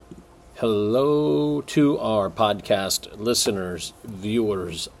Hello to our podcast listeners,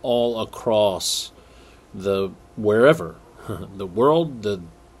 viewers all across the wherever, the world, the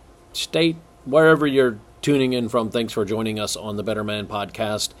state, wherever you're tuning in from. Thanks for joining us on the Better Man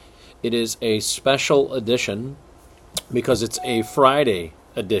Podcast. It is a special edition because it's a Friday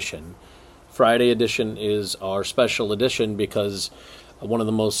edition. Friday edition is our special edition because one of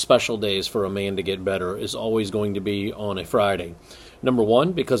the most special days for a man to get better is always going to be on a Friday. Number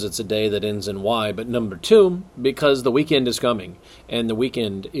one, because it's a day that ends in Y, but number two, because the weekend is coming, and the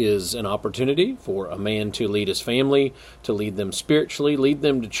weekend is an opportunity for a man to lead his family, to lead them spiritually, lead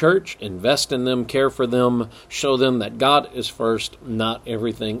them to church, invest in them, care for them, show them that God is first, not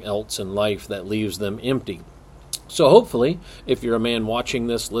everything else in life that leaves them empty. So hopefully, if you're a man watching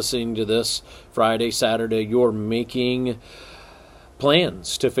this, listening to this Friday, Saturday, you're making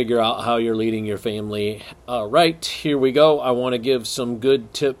plans to figure out how you're leading your family. Right, here we go. I want to give some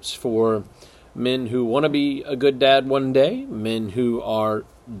good tips for men who want to be a good dad one day, men who are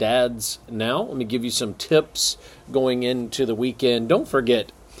dads now. Let me give you some tips going into the weekend. Don't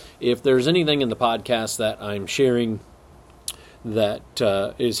forget, if there's anything in the podcast that I'm sharing that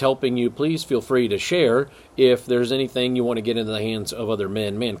is helping you, please feel free to share. If there's anything you want to get into the hands of other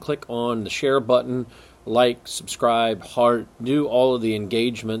men, man, click on the share button. Like, subscribe, heart, do all of the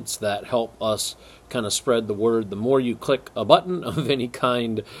engagements that help us kind of spread the word. The more you click a button of any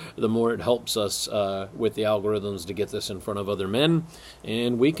kind, the more it helps us with the algorithms to get this in front of other men.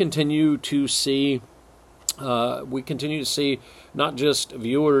 And we continue to see not just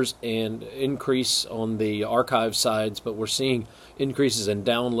viewers and increase on the archive sides, but we're seeing increases in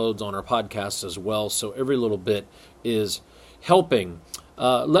downloads on our podcasts as well. So every little bit is helping.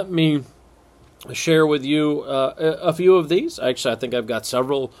 Let me share with you a few of these. Actually, I think I've got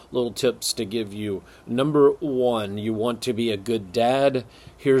several little tips to give you. Number one, you want to be a good dad.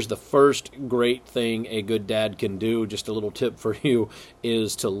 Here's the first great thing a good dad can do. Just a little tip for you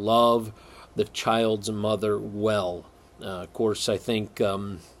is to love the child's mother well. Of course, I think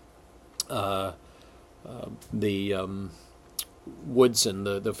Woodson,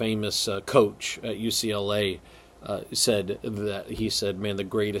 the famous coach at UCLA, said, man, the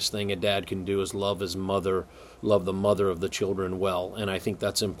greatest thing a dad can do is love his mother, love the mother of the children well. And I think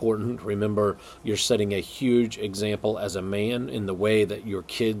that's important. Remember, you're setting a huge example as a man in the way that your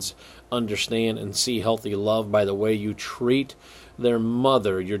kids understand and see healthy love by the way you treat their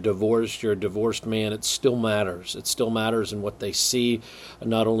mother. You're a divorced man. It still matters. It still matters in what they see,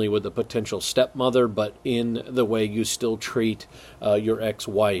 not only with the potential stepmother, but in the way you still treat your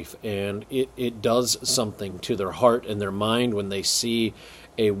ex-wife. And it does something to their heart and their mind when they see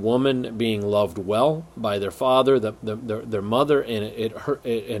a woman being loved well by their father, their mother, and it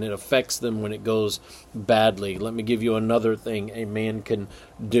affects them when it goes badly. Let me give you another thing a man can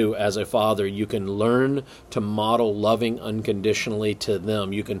do as a father. You can learn to model loving unconditionally to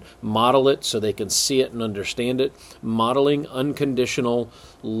them. You can model it so they can see it and understand it. Modeling unconditional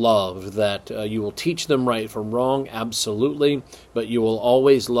love, that you will teach them right from wrong, absolutely, but you will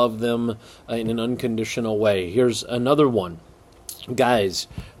always love them in an unconditional way. Here's another one. Guys,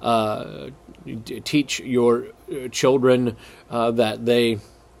 teach your children that they,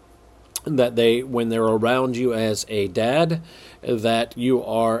 when they're around you as a dad, that you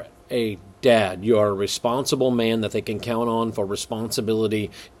are a dad. You are a responsible man that they can count on for responsibility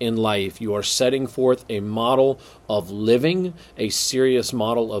in life. You are setting forth a model of living, a serious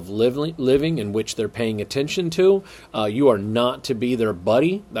model of living in which they're paying attention to. You are not to be their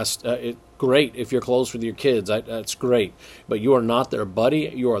buddy. That's great if you're close with your kids. That's great. But you are not their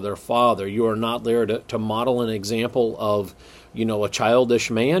buddy. You are their father. You are not there to model an example of, a childish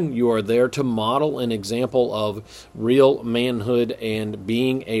man. You are there to model an example of real manhood and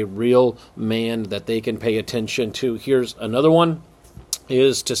being a real man that they can pay attention to. Here's another one,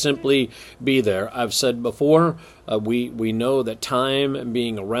 is to simply be there. I've said before, we know that time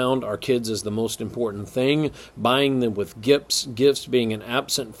being around our kids is the most important thing. Buying them with gifts, being an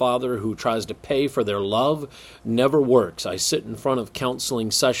absent father who tries to pay for their love never works. I sit in front of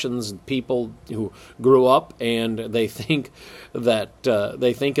counseling sessions and people who grew up and they think in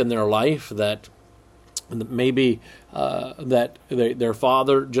their life that maybe that their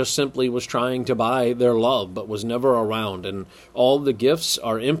father just simply was trying to buy their love, but was never around. And all the gifts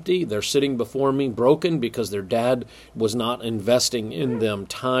are empty. They're sitting before me broken because their dad was not investing in them.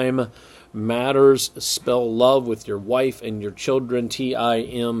 Time matters. Spell love with your wife and your children,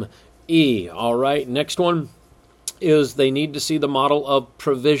 T-I-M-E. All right, next one is they need to see the model of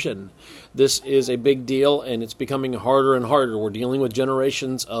provision. This is a big deal, and it's becoming harder and harder. We're dealing with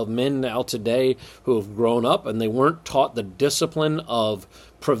generations of men now today who have grown up, and they weren't taught the discipline of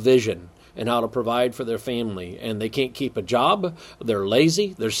provision and how to provide for their family, and they can't keep a job, they're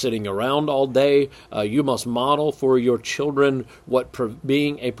lazy, they're sitting around all day. You must model for your children what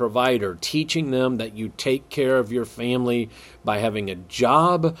being a provider, teaching them that you take care of your family by having a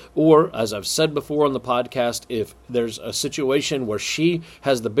job, or, as I've said before on the podcast, if there's a situation where she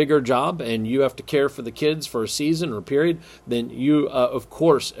has the bigger job and you have to care for the kids for a season or a period, then you, of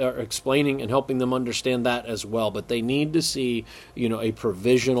course, are explaining and helping them understand that as well. But they need to see, a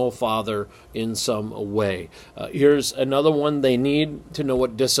provisional father in some way. Here's another one. They need to know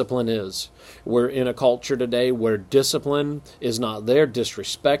what discipline is. We're in a culture today where discipline is not there.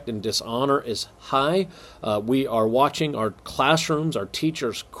 Disrespect and dishonor is high. We are watching our classrooms, our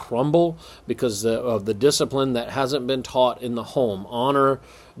teachers crumble because of the discipline that hasn't been taught in the home. Honor,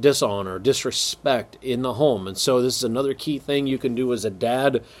 dishonor, disrespect in the home. And so this is another key thing you can do as a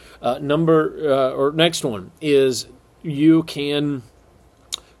dad. Next one is you can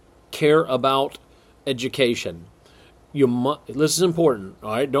care about education. This is important.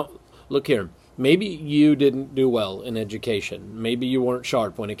 All right, look here. Maybe you didn't do well in education. Maybe you weren't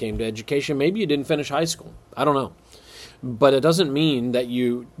sharp when it came to education. Maybe you didn't finish high school. I don't know. But it doesn't mean that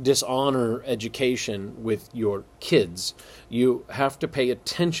you dishonor education with your kids. You have to pay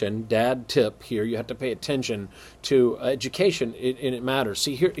attention, dad tip here, you have to pay attention to education, and it matters.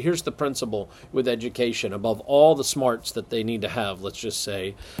 See, here's the principle with education. Above all the smarts that they need to have, let's just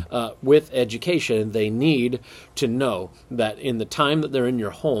say, with education, they need to know that in the time that they're in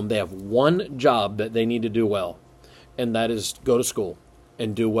your home, they have one job that they need to do well, and that is go to school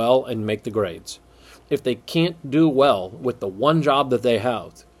and do well and make the grades. If they can't do well with the one job that they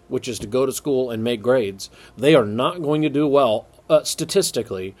have, which is to go to school and make grades, they are not going to do well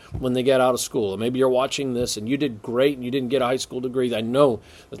statistically when they get out of school. And maybe you're watching this and you did great and you didn't get a high school degree. I know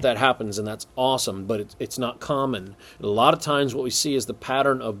that happens and that's awesome, but it's not common. And a lot of times what we see is the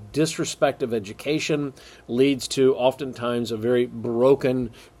pattern of disrespect of education leads to oftentimes a very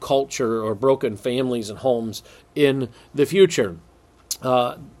broken culture or broken families and homes in the future.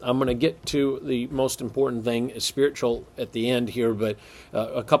 I'm going to get to the most important thing, spiritual, at the end here, but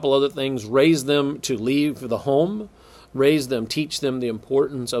a couple other things. Raise them to leave the home. Raise them, teach them the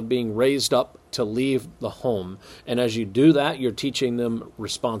importance of being raised up to leave the home. And as you do that, you're teaching them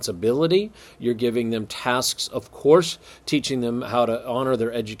responsibility. You're giving them tasks, of course, teaching them how to honor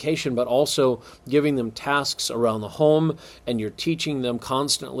their education, but also giving them tasks around the home. And you're teaching them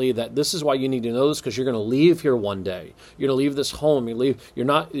constantly that this is why you need to know this, because you're going to leave here one day. You're going to leave this home.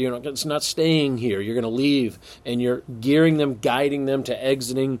 It's not staying here. You're going to leave, and you're gearing them, guiding them to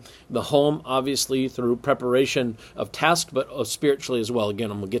exiting the home, obviously through preparation of tasks, but spiritually as well.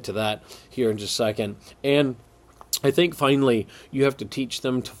 Again, I'm going to get to that here in just a second. And I think finally you have to teach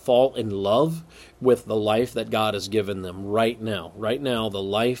them to fall in love with the life that God has given them right now, the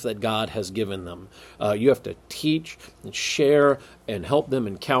life that God has given them. You have to teach and share and help them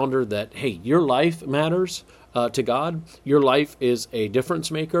encounter that, hey, your life matters to God. Your life is a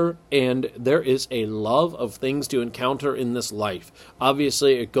difference maker, and there is a love of things to encounter in this life.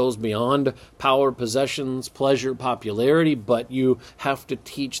 Obviously, it goes beyond power, possessions, pleasure, popularity, but you have to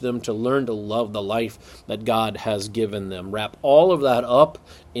teach them to learn to love the life that God has given them. Wrap all of that up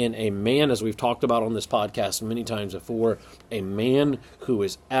in a man, as we've talked about on this podcast many times before, a man who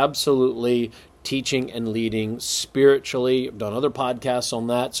is absolutely teaching and leading spiritually. I've done other podcasts on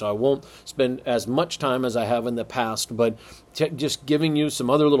that, so I won't spend as much time as I have in the past, but just giving you some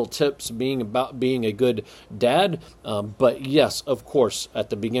other little tips about being a good dad. But yes, of course,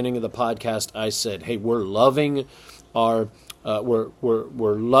 at the beginning of the podcast, I said, hey, we're loving our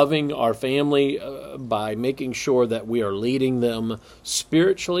loving our family by making sure that we are leading them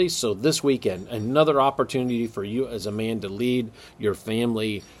spiritually. So this weekend, another opportunity for you as a man to lead your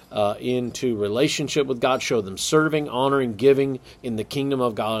family into relationship with God. Show them serving, honoring, giving in the kingdom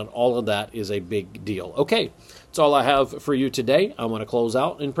of God. All of that is a big deal. Okay, that's all I have for you today. I want to close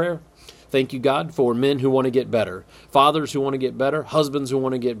out in prayer. Thank you, God, for men who want to get better, fathers who want to get better, husbands who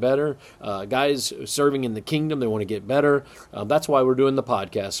want to get better, guys serving in the kingdom, they want to get better. That's why we're doing the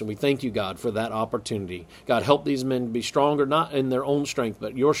podcast, and we thank you, God, for that opportunity. God, help these men be stronger, not in their own strength,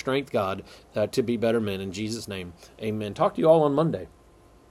 but your strength, God, to be better men. In Jesus' name, amen. Talk to you all on Monday.